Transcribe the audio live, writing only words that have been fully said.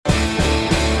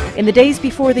In the days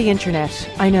before the internet,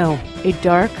 I know, a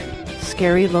dark,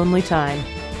 scary, lonely time,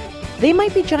 They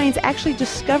Might Be Giants actually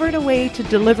discovered a way to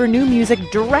deliver new music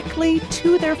directly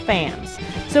to their fans.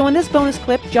 So in this bonus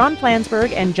clip, John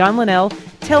Flansburgh and John Linnell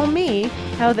tell me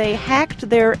how they hacked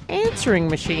their answering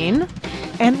machine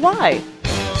and why.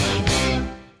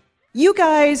 You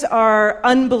guys are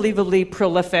unbelievably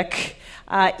prolific.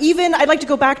 Even, I'd like to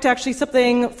go back to actually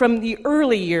something from the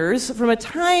early years, from a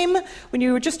time when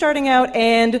you were just starting out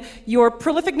and your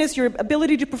prolificness, your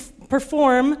ability to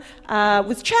perform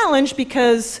was challenged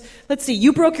because, let's see,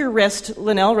 you broke your wrist,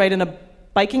 Linnell, right, in a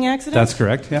biking accident? That's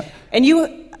correct, yeah. And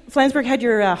you, Flansburgh, had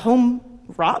your home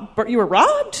robbed? You were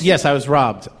robbed? Yes, I was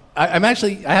robbed. I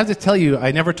have to tell you,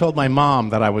 I never told my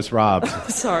mom that I was robbed.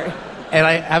 Sorry. And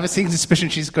I have a sneaking suspicion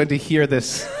she's going to hear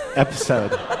this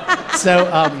episode. So,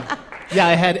 yeah,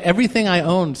 I had everything I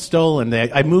owned stolen.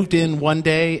 I moved in one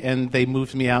day, and they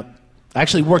moved me out. I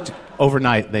actually worked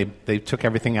overnight. They took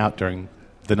everything out during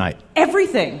the night.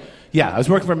 Everything? Yeah, I was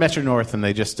working for Metro North, and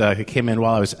they just came in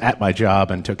while I was at my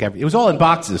job and took everything. It was all in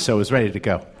boxes, so it was ready to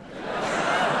go.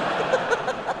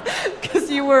 Because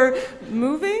you were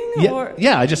moving?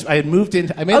 Yeah, I had moved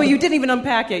in. You didn't even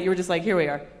unpack it. You were just like, here we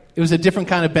are. It was a different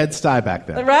kind of Bed-Stuy back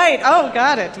then. Right. Oh,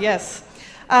 got it. Yes.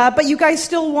 But you guys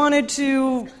still wanted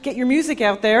to get your music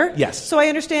out there. Yes. So I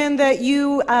understand that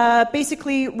you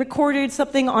basically recorded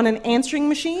something on an answering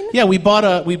machine? Yeah, we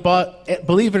bought,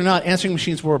 believe it or not, answering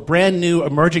machines were a brand new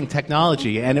emerging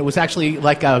technology, and it was actually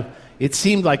it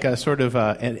seemed like a sort of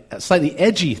a slightly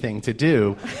edgy thing to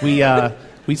do. We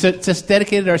just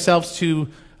dedicated ourselves to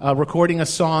recording a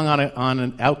song on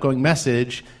an outgoing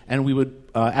message, and we would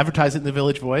advertise it in the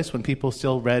Village Voice when people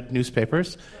still read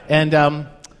newspapers. And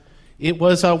it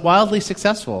was wildly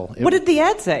successful. What did the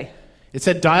ad say? It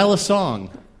said, dial a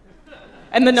song.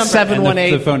 And the number?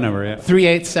 718 the phone number, yeah.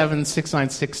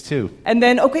 387-6962. And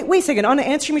then, okay, wait a second. On an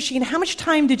answering machine, how much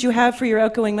time did you have for your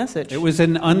outgoing message? It was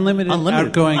an unlimited.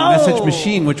 Outgoing message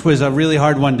machine, which was a really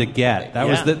hard one to get.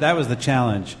 That was the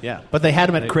challenge. Yeah, but they had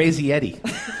them at Crazy Eddie.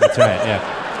 That's right,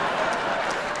 yeah.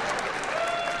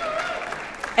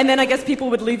 And then I guess people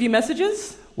would leave you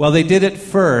messages? Well, they did it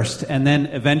first, and then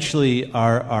eventually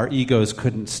our egos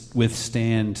couldn't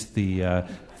withstand the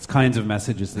kinds of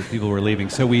messages that people were leaving.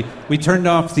 So we turned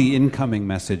off the incoming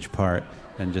message part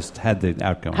and just had the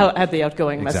outgoing. Had the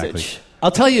outgoing Exactly. message. I'll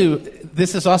tell you,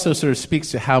 this is also sort of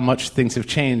speaks to how much things have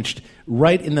changed.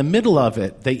 Right in the middle of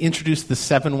it, they introduced the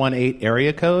 718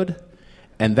 area code,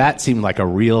 and that seemed like a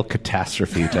real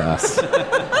catastrophe to us.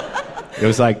 It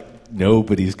was like,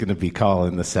 nobody's going to be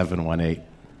calling the 718.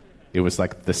 It was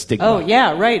like the stigma. Oh,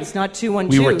 yeah, right. It's not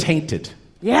 212. We were tainted.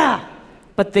 Yeah,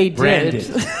 but they Branded.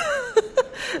 did.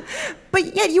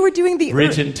 But yet you were doing the...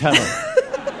 Bridge and tunnel.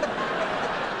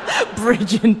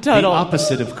 Bridge and tunnel. The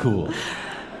opposite of cool.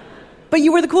 But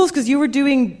you were the coolest because you were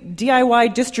doing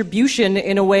DIY distribution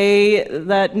in a way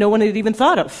that no one had even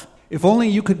thought of. If only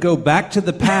you could go back to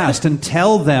the past and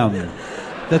tell them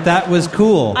that was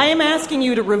cool. I am asking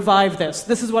you to revive this.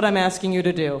 This is what I'm asking you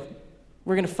to do.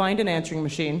 We're going to find an answering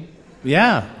machine.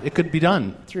 Yeah, it could be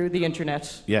done. Through the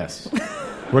internet. Yes.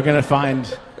 We're going to find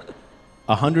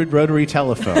 100 rotary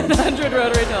telephones. 100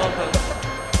 rotary telephones.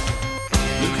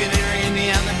 Blue canary in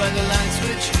the alley by the light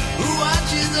switch. Who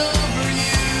watches over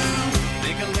you?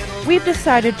 Make a little... We've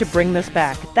decided to bring this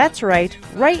back. That's right.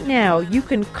 Right now, you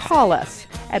can call us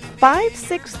at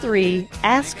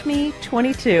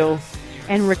 563-ASK-ME-22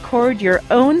 and record your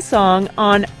own song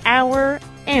on our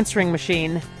answering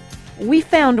machine. We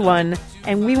found one,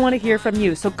 and we want to hear from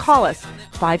you. So call us,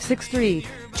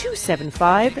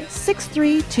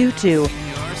 563-275-6322.